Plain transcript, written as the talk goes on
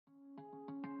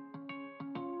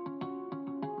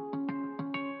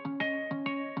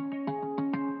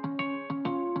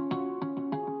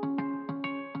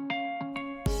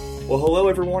Well, hello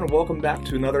everyone, and welcome back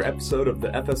to another episode of the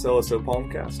FSLSO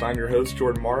Palmcast. I'm your host,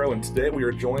 Jordan Morrow, and today we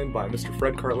are joined by Mr.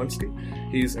 Fred Karlinski.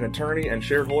 He's an attorney and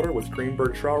shareholder with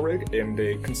Greenberg Traurig and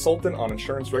a consultant on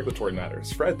insurance regulatory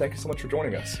matters. Fred, thank you so much for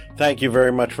joining us. Thank you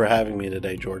very much for having me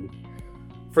today, Jordan.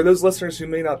 For those listeners who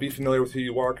may not be familiar with who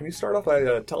you are, can you start off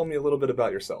by telling me a little bit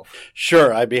about yourself?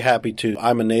 Sure, I'd be happy to.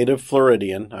 I'm a native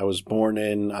Floridian. I was born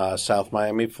in South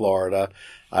Miami, Florida.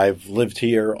 I've lived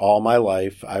here all my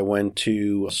life. I went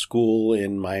to school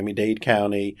in Miami-Dade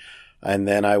County, and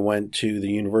then I went to the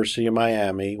University of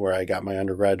Miami, where I got my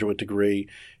undergraduate degree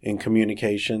in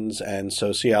communications and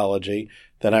sociology.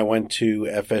 Then I went to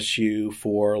FSU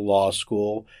for law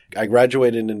school. I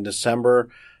graduated in December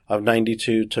of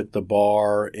 92, took the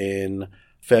bar in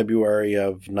February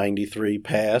of 93,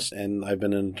 passed, and I've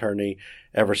been an attorney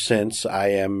ever since. I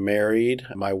am married.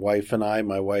 My wife and I,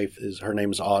 her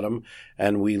name is Autumn,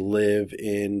 and we live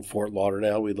in Fort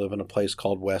Lauderdale. We live in a place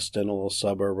called Weston, a little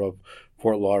suburb of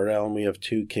Fort Lauderdale, and we have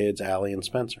two kids, Allie and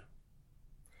Spencer.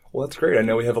 Well, that's great. I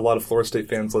know we have a lot of Florida State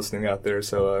fans listening out there,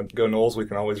 so go Noles, we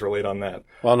can always relate on that.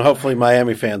 Well, and hopefully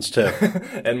Miami fans too.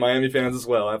 And Miami fans as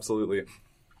well, absolutely.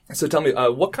 So tell me,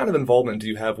 what kind of involvement do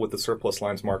you have with the surplus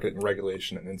lines market and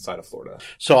regulation inside of Florida?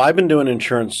 So I've been doing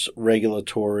insurance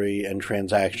regulatory and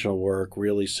transactional work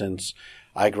really since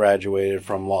I graduated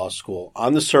from law school.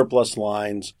 On the surplus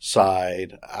lines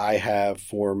side, I have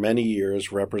for many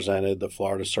years represented the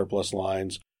Florida Surplus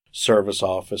Lines Service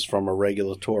Office from a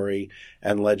regulatory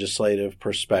and legislative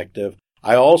perspective.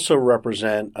 I also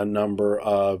represent a number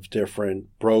of different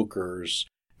brokers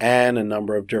and a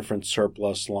number of different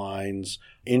surplus lines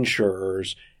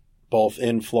insurers, both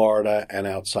in Florida and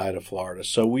outside of Florida.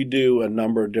 So we do a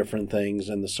number of different things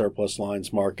in the surplus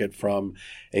lines market from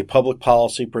a public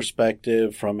policy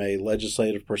perspective, from a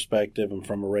legislative perspective, and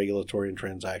from a regulatory and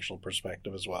transactional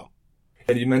perspective as well.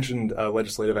 And you mentioned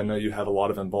legislative. I know you have a lot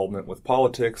of involvement with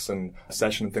politics and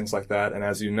session and things like that. And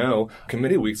as you know,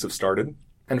 committee weeks have started.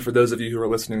 And for those of you who are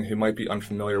listening who might be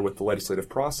unfamiliar with the legislative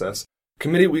process,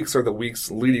 committee weeks are the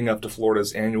weeks leading up to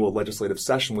Florida's annual legislative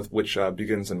session, which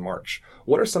begins in March.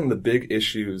 What are some of the big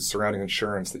issues surrounding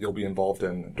insurance that you'll be involved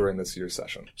in during this year's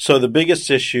session? So the biggest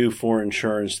issue for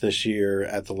insurance this year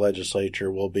at the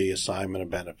legislature will be assignment of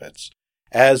benefits.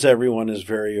 As everyone is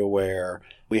very aware,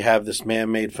 we have this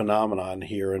man-made phenomenon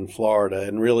here in Florida,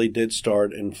 and really did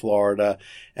start in Florida.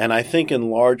 And I think in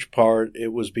large part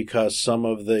it was because some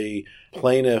of the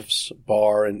plaintiffs'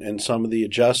 bar and some of the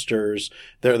adjusters,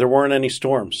 there weren't any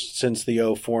storms since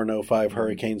the 04 and 05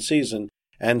 hurricane season.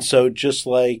 And so just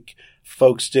like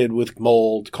folks did with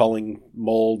mold, calling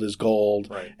mold as gold,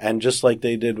 right, and just like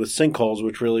they did with sinkholes,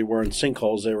 which really weren't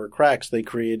sinkholes, they were cracks, they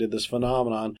created this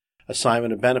phenomenon,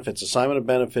 assignment of benefits. Assignment of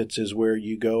benefits is where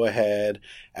you go ahead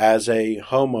as a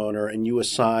homeowner and you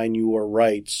assign your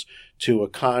rights to a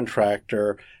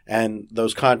contractor, and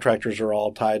those contractors are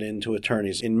all tied into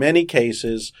attorneys. In many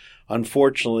cases,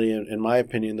 unfortunately, in my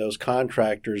opinion, those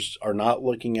contractors are not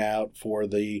looking out for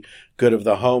the good of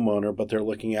the homeowner, but they're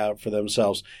looking out for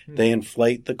themselves. They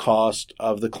inflate the cost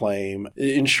of the claim.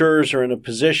 Insurers are in a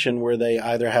position where they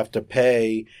either have to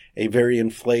pay a very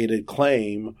inflated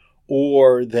claim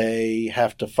or they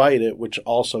have to fight it, which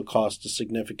also costs a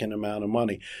significant amount of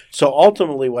money. So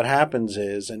ultimately what happens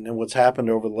is, and what's happened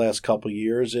over the last couple of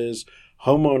years is,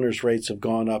 homeowners' rates have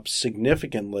gone up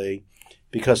significantly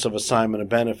because of assignment of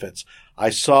benefits. I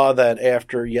saw that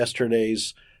after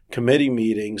yesterday's committee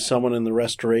meeting, someone in the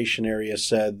restoration area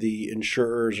said the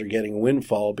insurers are getting a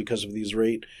windfall because of these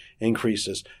rate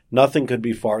increases. Nothing could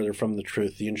be farther from the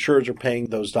truth. The insurers are paying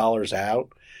those dollars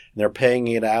out. They're paying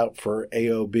it out for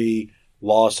AOB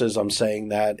losses. I'm saying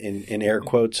that in air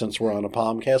quotes since we're on a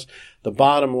Palmcast. The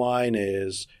bottom line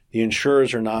is the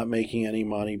insurers are not making any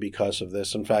money because of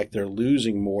this. In fact, they're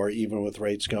losing more even with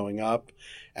rates going up.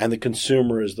 And the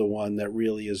consumer is the one that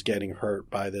really is getting hurt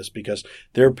by this because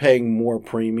they're paying more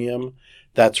premium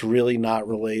that's really not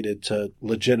related to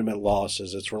legitimate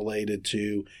losses. It's related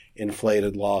to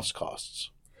inflated loss costs.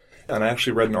 And I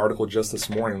actually read an article just this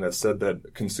morning that said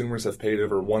that consumers have paid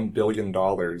over $1 billion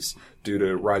due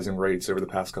to rising rates over the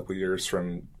past couple of years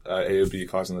from AOB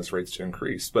causing those rates to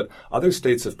increase. But other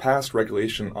states have passed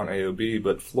regulation on AOB,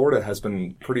 but Florida has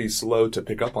been pretty slow to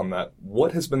pick up on that.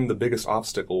 What has been the biggest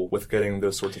obstacle with getting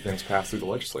those sorts of things passed through the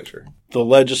legislature? The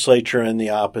legislature and the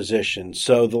opposition.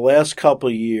 So the last couple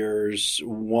of years,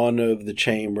 one of the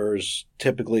chambers,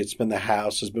 typically it's been the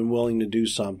House, has been willing to do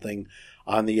something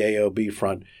on the AOB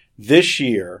front. This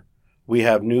year, we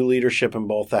have new leadership in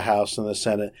both the House and the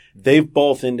Senate. They've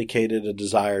both indicated a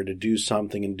desire to do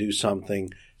something and do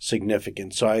something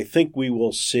significant. So I think we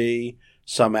will see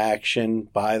some action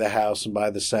by the House and by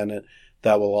the Senate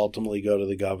that will ultimately go to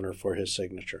the governor for his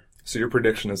signature. So your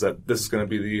prediction is that this is going to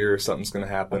be the year something's going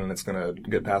to happen and it's going to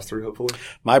get passed through, hopefully?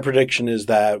 My prediction is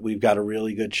that we've got a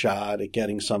really good shot at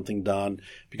getting something done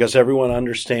because everyone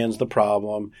understands the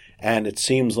problem, and it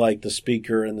seems like the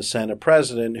Speaker and the Senate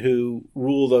President who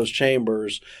rule those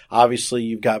chambers, obviously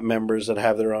you've got members that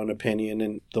have their own opinion,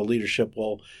 and the leadership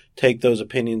will take those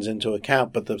opinions into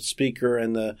account, but the Speaker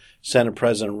and the Senate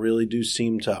President really do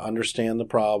seem to understand the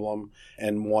problem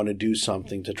and want to do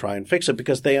something to try and fix it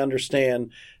because they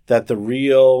understand that the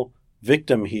real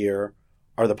victim here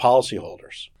are the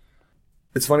policyholders.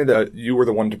 It's funny that you were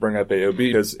the one to bring up AOB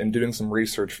because in doing some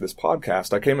research for this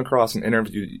podcast, I came across an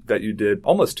interview that you did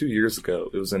almost 2 years ago.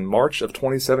 It was in March of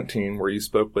 2017 where you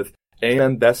spoke with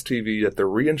AMN Best TV at the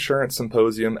Reinsurance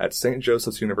Symposium at St.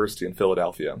 Joseph's University in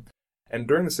Philadelphia. And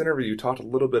during this interview, you talked a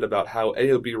little bit about how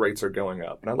AOB rates are going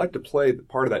up. And I'd like to play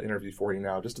part of that interview for you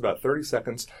now, just about 30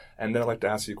 seconds, and then I'd like to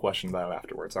ask you a question about it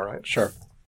afterwards, all right? Sure.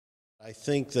 I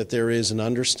think that there is an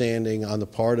understanding on the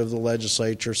part of the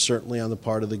legislature, certainly on the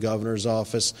part of the governor's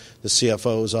office, the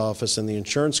CFO's office, and the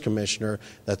insurance commissioner,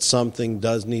 that something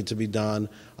does need to be done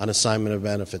on assignment of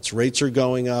benefits. Rates are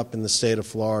going up in the state of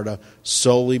Florida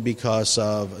solely because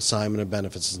of assignment of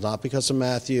benefits. It's not because of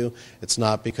Matthew. It's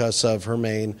not because of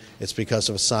Hermaine. It's because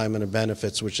of assignment of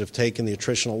benefits, which have taken the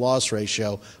attritional loss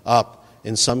ratio up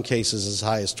in some cases as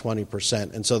high as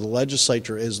 20%. And so the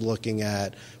legislature is looking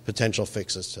at potential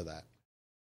fixes to that.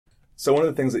 So one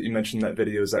of the things that you mentioned in that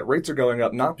video is that rates are going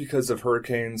up not because of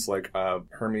hurricanes like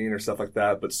Hermine or stuff like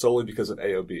that, but solely because of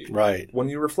AOB. Right. When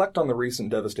you reflect on the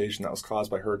recent devastation that was caused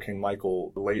by Hurricane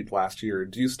Michael late last year,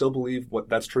 do you still believe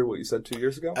that's true, what you said 2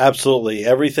 years ago? Absolutely.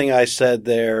 Everything I said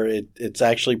there, it's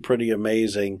actually pretty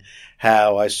amazing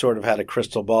how I sort of had a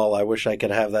crystal ball. I wish I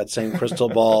could have that same crystal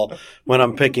ball when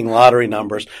I'm picking lottery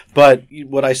numbers. But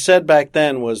what I said back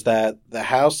then was that the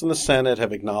House and the Senate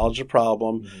have acknowledged the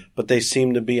problem, but they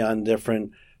seem to be on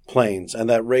different planes, and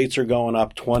that rates are going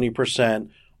up 20%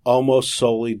 almost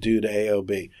solely due to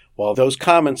AOB. Well, those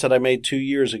comments that I made 2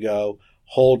 years ago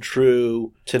hold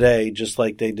true today just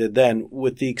like they did then,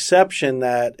 with the exception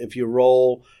that if you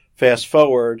roll fast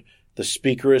forward, the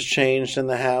Speaker has changed in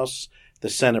the House, the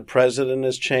Senate President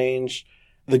has changed.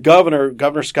 The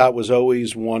Governor Scott was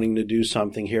always wanting to do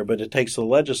something here, but it takes the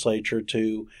legislature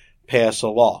to pass a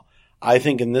law. I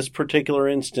think in this particular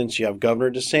instance, you have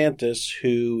Governor DeSantis,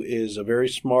 who is a very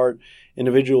smart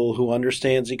individual who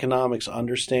understands economics,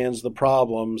 understands the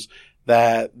problems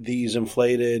that these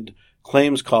inflated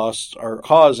claims costs are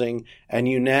causing, and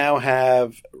you now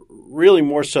have, really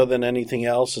more so than anything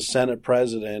else, a Senate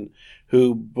President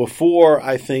who before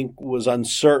I think was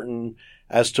uncertain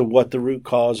as to what the root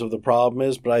cause of the problem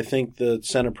is, but I think the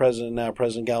Senate President now,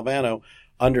 President Galvano,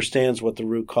 understands what the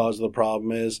root cause of the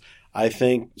problem is. I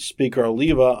think Speaker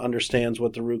Oliva understands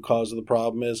what the root cause of the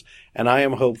problem is, and I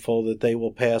am hopeful that they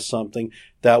will pass something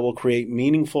that will create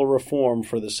meaningful reform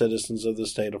for the citizens of the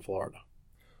state of Florida.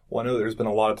 Well, I know there's been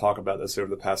a lot of talk about this over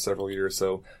the past several years,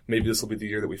 so maybe this will be the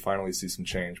year that we finally see some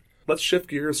change. Let's shift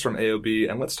gears from AOB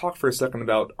and let's talk for a second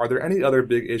about, are there any other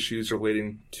big issues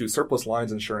relating to surplus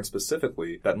lines insurance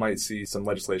specifically that might see some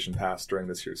legislation passed during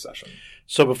this year's session?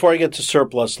 So before I get to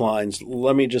surplus lines,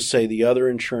 let me just say the other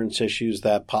insurance issues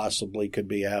that possibly could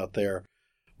be out there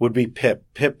would be PIP.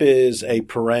 PIP is a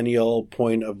perennial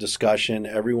point of discussion.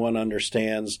 Everyone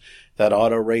understands that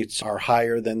auto rates are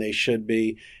higher than they should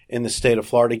be in the state of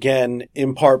Florida, again,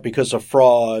 in part because of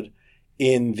fraud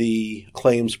in the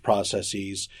claims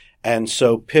processes. And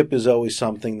so PIP is always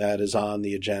something that is on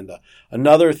the agenda.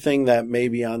 Another thing that may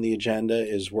be on the agenda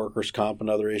is workers' comp,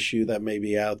 another issue that may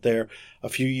be out there. A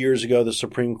few years ago, the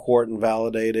Supreme Court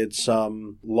invalidated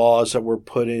some laws that were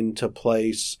put into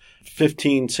place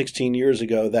 15, 16 years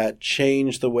ago that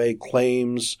changed the way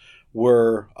claims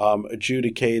were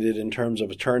adjudicated in terms of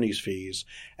attorney's fees.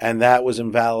 And that was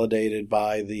invalidated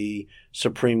by the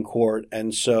Supreme Court.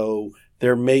 And so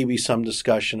there may be some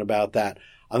discussion about that.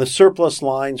 On the surplus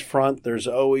lines front, there's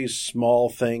always small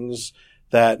things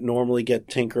that normally get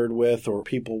tinkered with or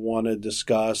people want to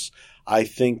discuss. I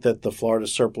think that the Florida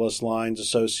Surplus Lines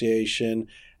Association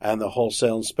and the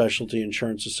Wholesale and Specialty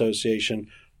Insurance Association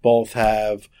both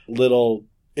have little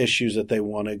issues that they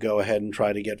want to go ahead and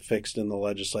try to get fixed in the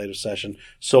legislative session.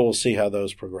 So we'll see how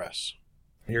those progress.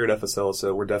 Here at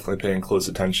FSLSO, we're definitely paying close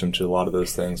attention to a lot of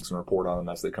those things and report on them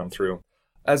as they come through.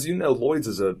 As you know, Lloyd's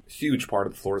is a huge part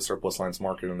of the Florida surplus lines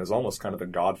market and is almost kind of the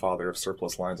godfather of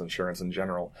surplus lines insurance in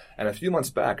general. And a few months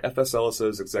back,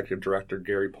 FSLSO's executive director,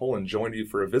 Gary Poland, joined you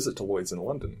for a visit to Lloyd's in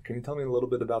London. Can you tell me a little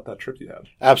bit about that trip you had?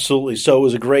 Absolutely. So it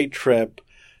was a great trip.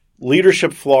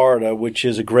 Leadership Florida, which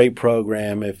is a great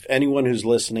program. If anyone who's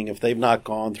listening, if they've not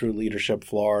gone through Leadership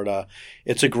Florida,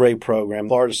 it's a great program.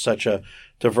 Florida is such a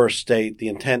diverse state. The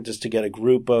intent is to get a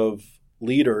group of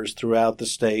leaders throughout the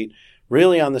state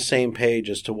really on the same page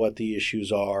as to what the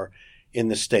issues are in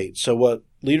the state. So what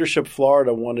Leadership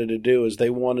Florida wanted to do is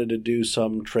they wanted to do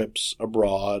some trips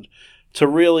abroad to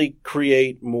really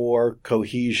create more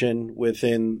cohesion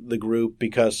within the group,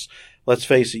 because let's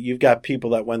face it, you've got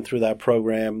people that went through that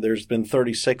program. There's been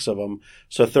 36 of them.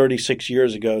 So 36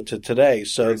 years ago to today.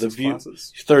 So the view,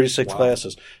 classes. 36 Wow.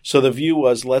 classes. So the view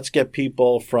was, let's get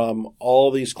people from all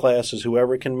these classes,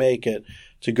 whoever can make it,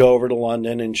 to go over to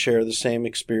London and share the same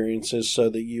experiences so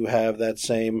that you have that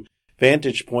same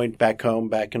vantage point back home,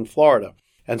 back in Florida.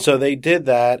 And so they did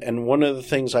that. And one of the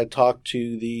things I talked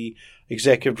to the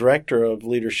executive director of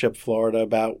Leadership Florida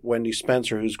about, Wendy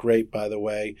Spencer, who's great, by the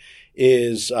way,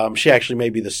 is she actually may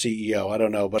be the CEO. I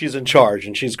don't know, but she's in charge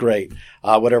and she's great,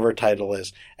 whatever her title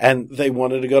is. And they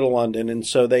wanted to go to London. And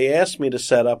so they asked me to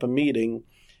set up a meeting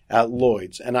at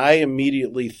Lloyd's. And I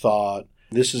immediately thought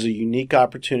this is a unique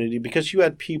opportunity, because you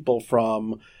had people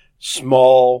from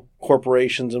small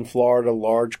corporations in Florida,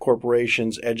 large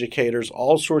corporations, educators,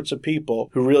 all sorts of people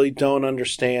who really don't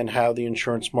understand how the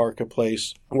insurance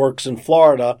marketplace works in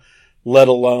Florida, let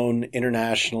alone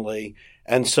internationally.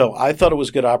 And so I thought it was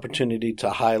a good opportunity to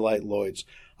highlight Lloyd's.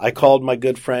 I called my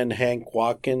good friend Hank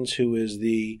Watkins, who is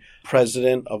the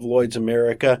president of Lloyd's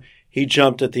America. He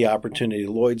jumped at the opportunity.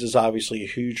 Lloyd's is obviously a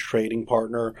huge trading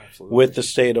partner with the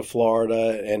state of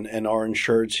Florida and our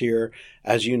insureds here.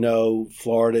 As you know,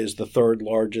 Florida is the third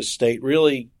largest state,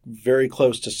 really very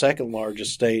close to second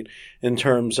largest state in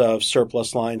terms of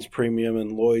surplus lines premium,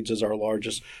 and Lloyd's is our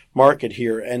largest market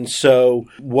here. And so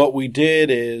what we did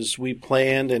is we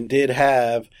planned and did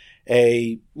have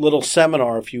a little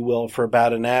seminar, if you will, for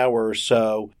about an hour or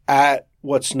so at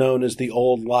what's known as the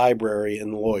old library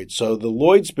in Lloyd's. So the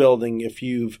Lloyd's building, if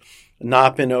you've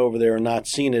not been over there or not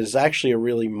seen it, is actually a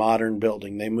really modern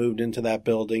building. They moved into that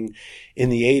building in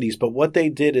the 80s. But what they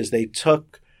did is they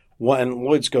took, and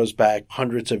Lloyd's goes back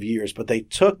hundreds of years, but they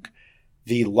took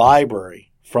the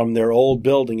library from their old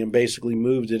building and basically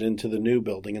moved it into the new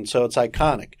building. And so it's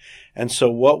iconic. And so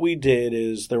what we did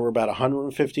is there were about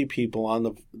 150 people on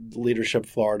the Leadership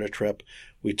Florida trip.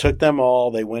 We took them all.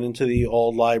 They went into the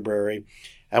old library,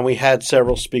 and we had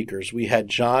several speakers. We had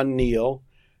John Neal,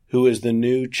 who is the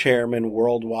new chairman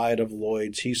worldwide of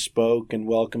Lloyd's. He spoke and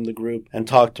welcomed the group and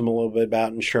talked to them a little bit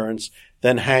about insurance.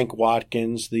 Then Hank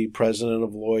Watkins, the president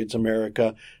of Lloyd's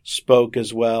America, spoke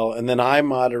as well. And then I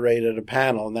moderated a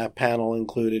panel, and that panel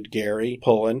included Gary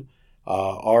Pullen,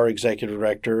 our executive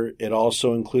director. It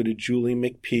also included Julie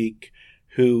McPeak,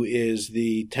 who is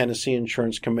the Tennessee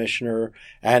Insurance Commissioner.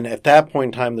 And at that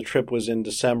point in time, the trip was in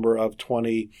December of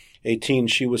 2018.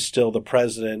 She was still the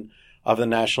president of the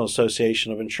National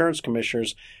Association of Insurance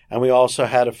Commissioners. And we also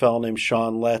had a fellow named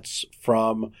Sean Letts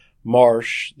from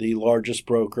Marsh, the largest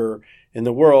broker in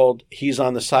the world. He's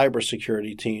on the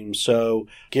cybersecurity team. So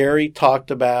Gary talked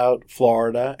about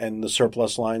Florida and the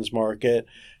surplus lines market.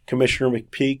 Commissioner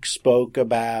McPeak spoke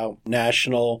about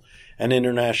national and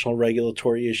international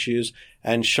regulatory issues,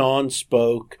 and Sean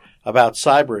spoke about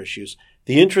cyber issues.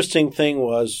 The interesting thing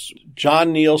was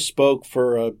John Neal spoke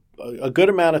for a good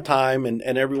amount of time, and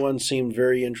everyone seemed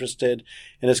very interested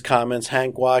in his comments.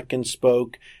 Hank Watkins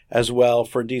spoke as well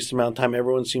for a decent amount of time.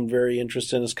 Everyone seemed very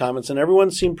interested in his comments, and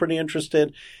everyone seemed pretty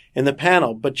interested in the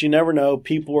panel. But you never know.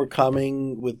 People were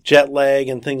coming with jet lag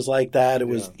and things like that. It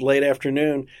was late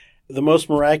afternoon. The most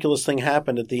miraculous thing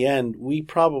happened at the end. We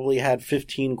probably had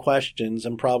 15 questions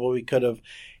and probably could have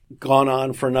gone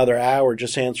on for another hour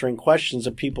just answering questions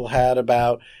that people had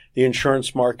about the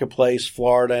insurance marketplace,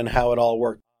 Florida, and how it all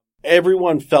worked.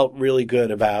 Everyone felt really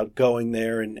good about going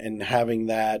there and having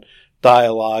that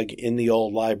dialogue in the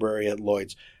old library at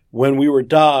Lloyd's. When we were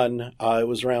done, it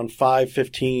was around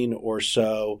 5:15 or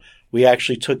so, we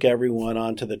actually took everyone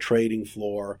onto the trading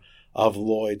floor of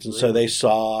Lloyd's. And so they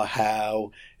saw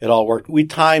how it all worked. We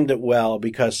timed it well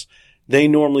because they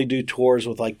normally do tours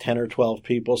with like 10 or 12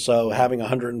 people. So having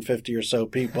 150 or so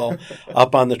people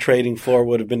up on the trading floor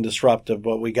would have been disruptive,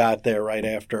 but we got there right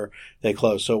after they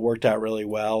closed. So it worked out really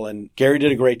well. And Gary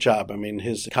did a great job. I mean,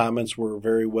 his comments were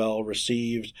very well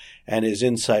received and his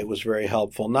insight was very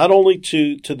helpful, not only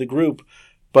to the group,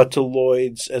 but to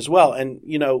Lloyd's as well. And,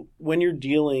 you know, when you're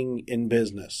dealing in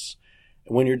business,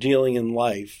 when you're dealing in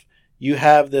life, you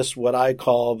have this, what I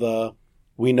call the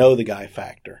we know the guy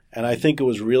factor. And I think it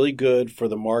was really good for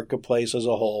the marketplace as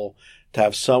a whole to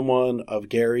have someone of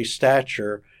Gary's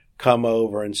stature come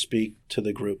over and speak to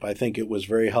the group. I think it was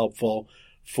very helpful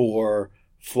for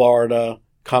Florida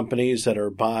companies that are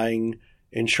buying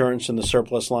insurance in the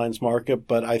surplus lines market,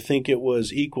 but I think it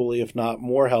was equally, if not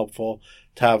more helpful,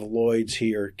 to have Lloyd's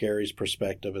hear Gary's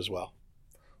perspective as well.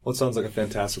 Well, it sounds like a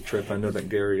fantastic trip. I know that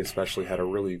Gary especially had a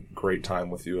really great time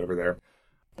with you over there.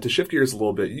 To shift gears a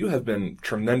little bit, you have been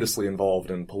tremendously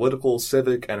involved in political,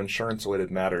 civic, and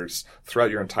insurance-related matters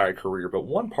throughout your entire career, but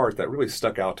one part that really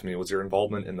stuck out to me was your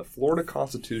involvement in the Florida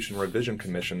Constitution Revision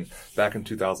Commission back in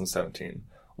 2017.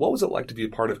 What was it like to be a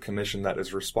part of a commission that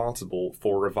is responsible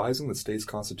for revising the state's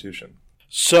constitution?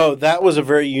 So that was a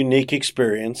very unique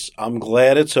experience. I'm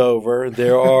glad it's over.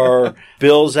 There are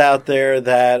bills out there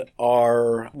that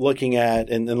are looking at,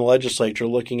 in the legislature,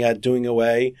 looking at doing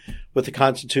away with the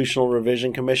Constitutional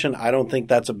Revision Commission. I don't think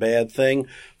that's a bad thing.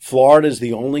 Florida is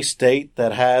the only state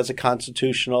that has a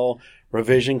Constitutional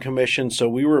Revision Commission, so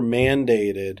we were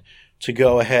mandated to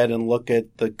go ahead and look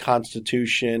at the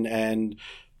Constitution and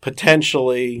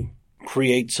potentially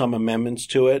create some amendments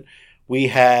to it. We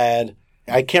had,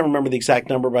 I can't remember the exact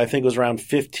number, but I think it was around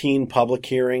 15 public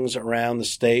hearings around the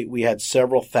state. We had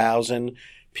several thousand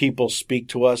people speak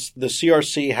to us. The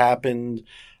CRC happened,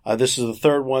 this is the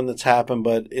third one that's happened,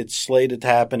 but it's slated to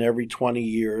happen every 20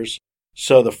 years.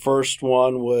 So the first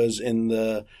one was in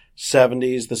the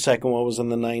 70s, the second one was in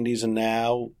the 90s, and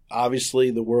now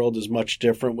obviously the world is much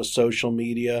different with social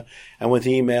media and with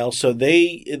email. So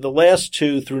the last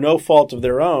two, through no fault of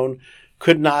their own,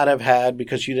 could not have had,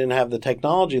 because you didn't have the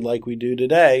technology like we do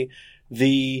today,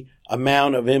 the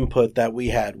amount of input that we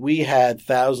had. We had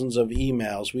thousands of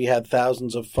emails. We had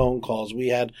thousands of phone calls. We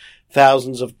had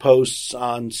thousands of posts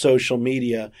on social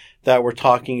media that were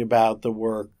talking about the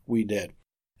work we did.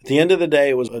 At the end of the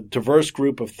day, it was a diverse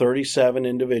group of 37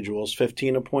 individuals,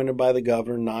 15 appointed by the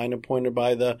governor, 9 appointed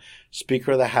by the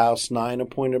Speaker of the House, 9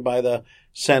 appointed by the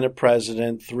Senate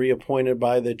President, 3 appointed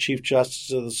by the Chief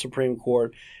Justice of the Supreme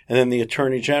Court, and then the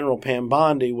Attorney General, Pam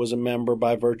Bondi, was a member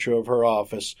by virtue of her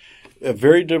office. A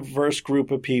very diverse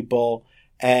group of people,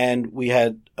 and we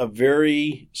had a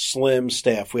very slim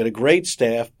staff. We had a great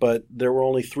staff, but there were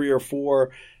only 3 or 4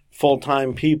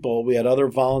 full-time people. We had other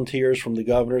volunteers from the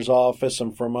governor's office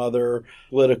and from other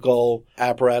political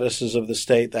apparatuses of the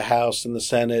state. The House and the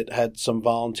Senate had some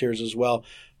volunteers as well.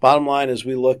 Bottom line is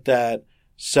we looked at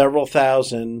several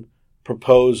thousand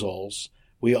proposals.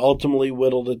 We ultimately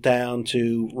whittled it down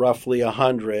to roughly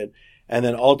 100, and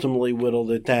then ultimately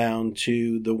whittled it down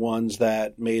to the ones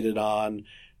that made it on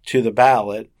to the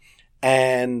ballot.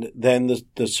 And then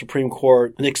the Supreme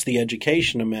Court nixed the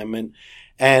Education Amendment.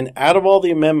 And out of all the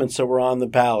amendments that were on the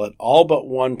ballot, all but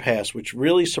one passed, which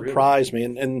really surprised me.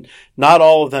 And not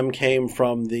all of them came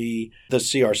from the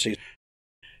CRC.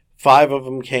 5 of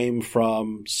them came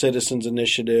from citizens'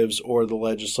 initiatives or the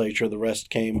legislature. The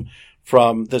rest came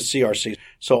from the CRC.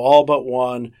 So all but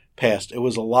one passed. It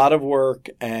was a lot of work,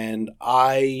 and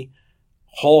I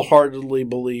wholeheartedly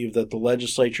believe that the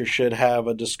legislature should have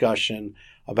a discussion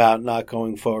about not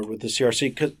going forward with the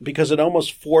CRC because it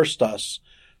almost forced us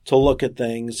to look at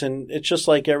things. And it's just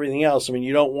like everything else. I mean,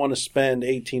 you don't want to spend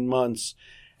 18 months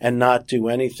and not do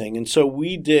anything. And so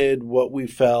we did what we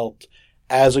felt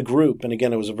as a group, and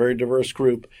again, it was a very diverse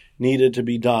group, needed to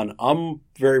be done. I'm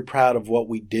very proud of what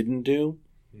we didn't do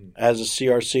as a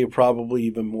CRC, probably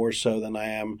even more so than I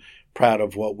am proud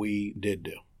of what we did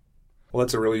do. Well,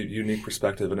 that's a really unique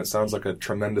perspective, and it sounds like a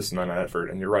tremendous amount of effort.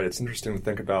 And you're right, it's interesting to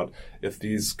think about if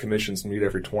these commissions meet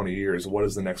every 20 years, what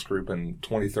is the next group in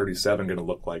 2037 going to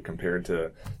look like compared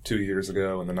to 2 years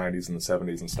ago in the 90s and the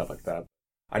 70s and stuff like that?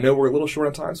 I know we're a little short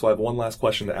on time, so I have one last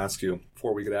question to ask you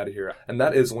before we get out of here. And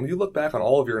that is, when you look back on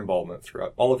all of your involvement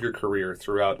throughout all of your career,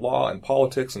 throughout law and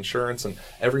politics, insurance, and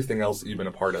everything else that you've been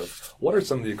a part of, what are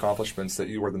some of the accomplishments that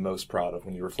you were the most proud of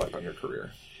when you reflect on your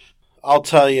career? I'll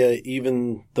tell you,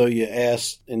 even though you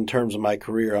asked in terms of my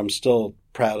career, I'm still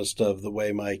proudest of the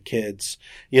way my kids,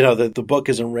 the book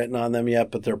isn't written on them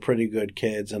yet, but they're pretty good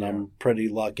kids, and I'm pretty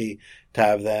lucky to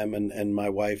have them and my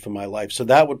wife in my life. So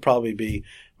that would probably be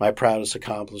my proudest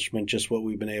accomplishment, just what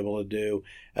we've been able to do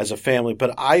as a family.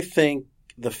 But I think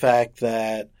the fact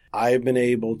that I've been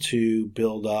able to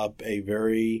build up a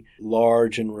very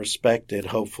large and respected,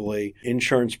 hopefully,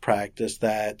 insurance practice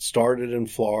that started in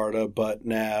Florida, but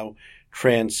now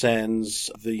transcends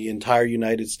the entire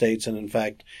United States and, in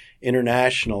fact,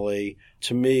 internationally,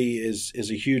 to me is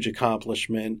a huge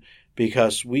accomplishment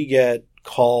because we get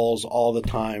calls all the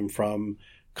time from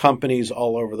companies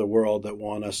all over the world that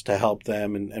want us to help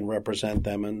them and represent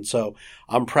them. And so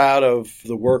I'm proud of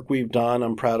the work we've done.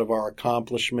 I'm proud of our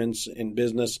accomplishments in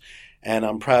business, and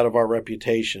I'm proud of our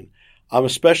reputation. I'm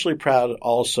especially proud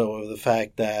also of the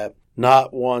fact that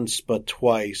not once but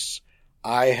twice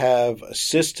I have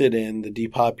assisted in the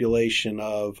depopulation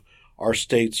of our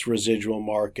state's residual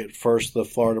market. First, the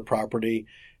Florida Property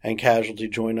and Casualty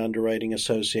Joint Underwriting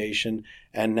Association,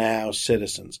 and now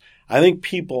Citizens. I think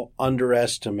people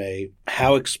underestimate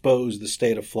how exposed the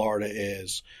state of Florida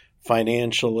is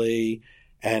financially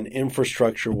and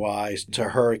infrastructure-wise to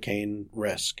hurricane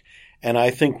risk. And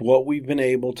I think what we've been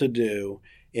able to do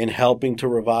in helping to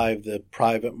revive the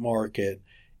private market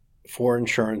for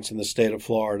insurance in the state of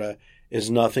Florida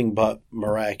is nothing but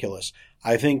miraculous.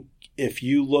 I think if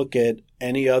you look at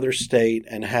any other state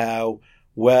and how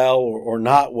well or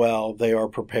not well they are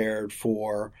prepared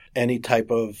for any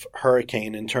type of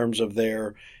hurricane in terms of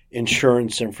their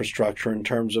insurance infrastructure, in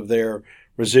terms of their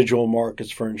residual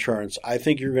markets for insurance, I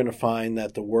think you're going to find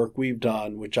that the work we've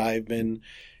done, which I've been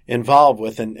involved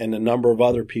with and a number of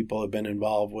other people have been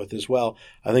involved with as well,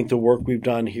 I think the work we've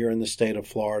done here in the state of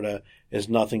Florida is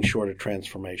nothing short of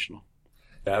transformational.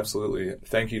 Yeah, absolutely.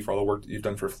 Thank you for all the work that you've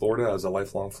done for Florida as a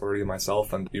lifelong Floridian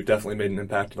myself, and you've definitely made an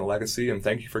impact and a legacy, and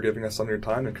thank you for giving us some of your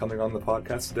time and coming on the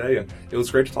podcast today, and it was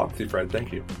great to talk with you, Fred.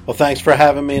 Thank you. Well, thanks for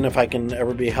having me, and if I can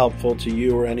ever be helpful to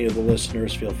you or any of the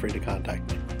listeners, feel free to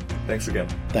contact me. Thanks again.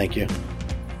 Thank you.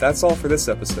 That's all for this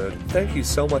episode. Thank you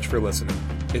so much for listening.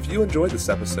 If you enjoyed this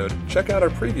episode, check out our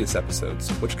previous episodes,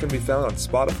 which can be found on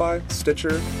Spotify,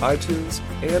 Stitcher, iTunes,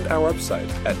 and our website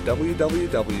at www.fslso.com.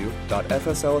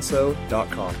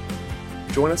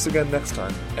 Join us again next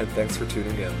time, and thanks for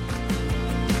tuning in.